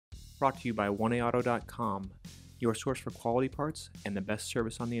brought to you by oneaauto.com, your source for quality parts and the best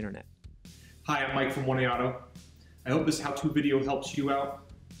service on the internet. Hi, I'm Mike from 1A Auto. I hope this how-to video helps you out.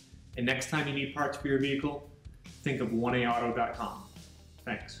 And next time you need parts for your vehicle, think of oneaauto.com.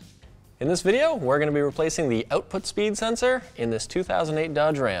 Thanks. In this video, we're going to be replacing the output speed sensor in this 2008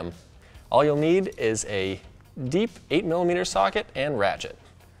 Dodge Ram. All you'll need is a deep 8mm socket and ratchet.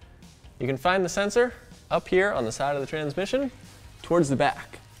 You can find the sensor up here on the side of the transmission towards the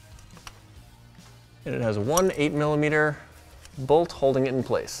back. And it has one 8mm bolt holding it in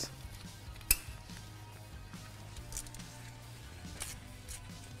place.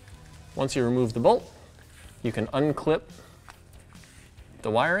 Once you remove the bolt, you can unclip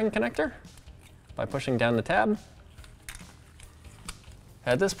the wiring connector by pushing down the tab.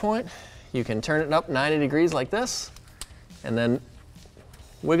 At this point, you can turn it up 90 degrees like this, and then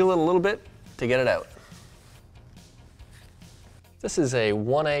wiggle it a little bit to get it out. This is a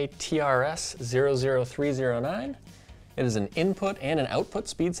 1A TRS 00309. It is an input and an output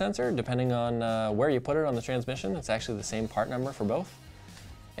speed sensor, depending on where you put it on the transmission. It's actually the same part number for both.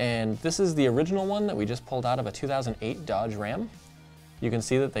 And this is the original one that we just pulled out of a 2008 Dodge Ram. You can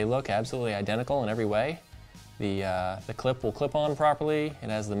see that they look absolutely identical in every way. The clip will clip on properly. It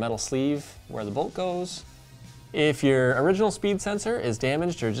has the metal sleeve where the bolt goes. If your original speed sensor is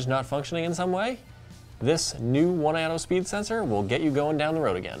damaged or just not functioning in some way, this new 1A Auto speed sensor will get you going down the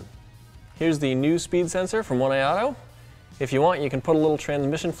road again. Here's the new speed sensor from 1A Auto. If you want, you can put a little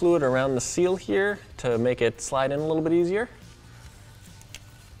transmission fluid around the seal here to make it slide in a little bit easier.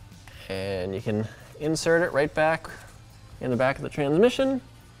 And you can insert it right back in the back of the transmission.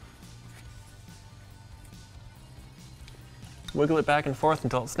 Wiggle it back and forth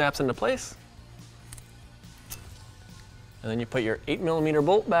until it snaps into place. And then you put your 8mm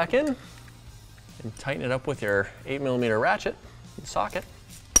bolt back in and tighten it up with your 8mm ratchet and socket.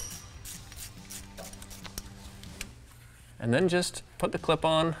 And then just put the clip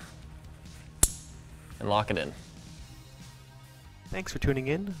on and lock it in. Thanks for tuning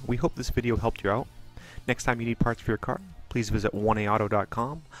in. We hope this video helped you out. Next time you need parts for your car, please visit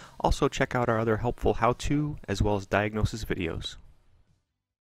oneaauto.com. Also check out our other helpful how-to as well as diagnosis videos.